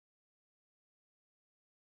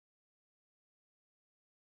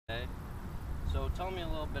So tell me a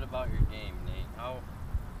little bit about your game, Nate.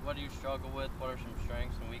 What do you struggle with? What are some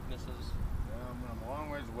strengths and weaknesses? When I'm a long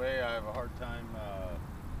ways away, I have a hard time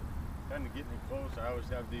kind of getting it close. I always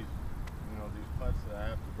have these, these putts that I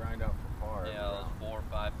have to grind out for par. Yeah, those 4 or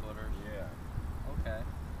 5 footers. Yeah. Okay.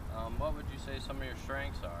 What would you say some of your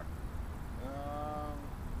strengths are?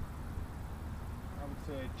 I would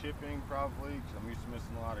say chipping probably, because I'm used to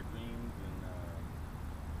missing a lot of greens, and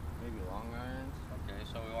maybe long irons. Okay,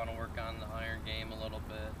 so we want to work on the iron game a little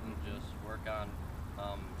bit and just work on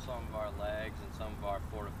some of our legs and some of our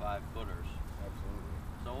 4 to 5 footers. Absolutely.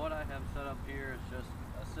 So what I have set up here is just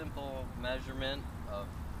a simple measurement of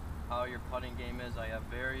how your putting game is. I have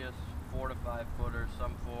various 4 to 5 footers,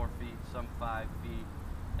 some 4 feet, some 5 feet,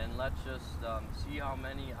 and let's just see how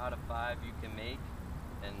many out of 5 you can make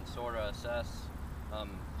and sort of assess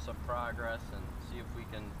some progress and see if we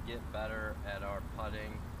can get better at our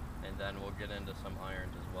putting, and then we'll get into some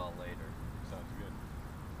irons as well later. Sounds good.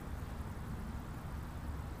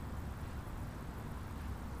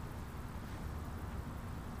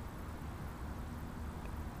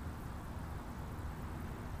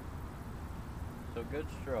 So good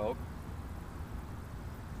stroke.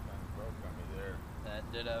 Kind of broke on me there.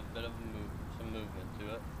 That did have a bit of some movement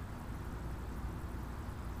to it.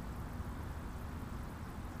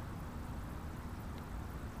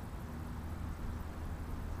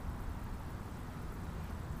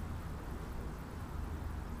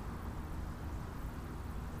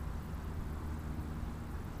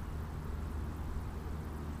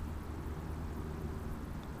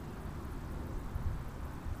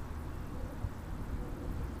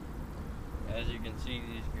 As you can see,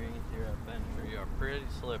 these greens here at Bentry are pretty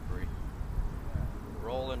slippery.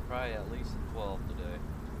 Rolling probably at least a 12 today.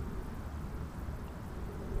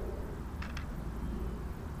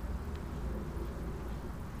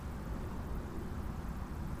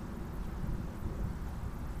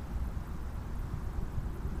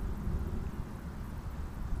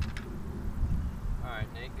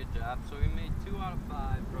 Alright, Nate, good job. So we made 2 out of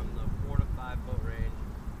 5 from the 4 to 5 foot range,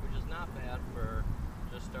 which is not bad for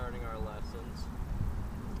just starting our lessons.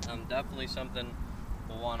 Definitely something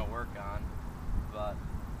we'll want to work on, but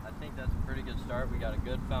I think that's a pretty good start. We got a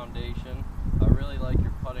good foundation. I really like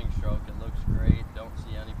your putting stroke. It looks great. Don't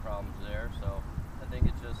see any problems there. So I think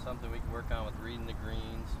it's just something we can work on with reading the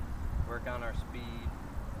greens, work on our speed,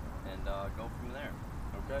 and go from there.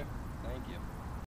 Okay. Thank you.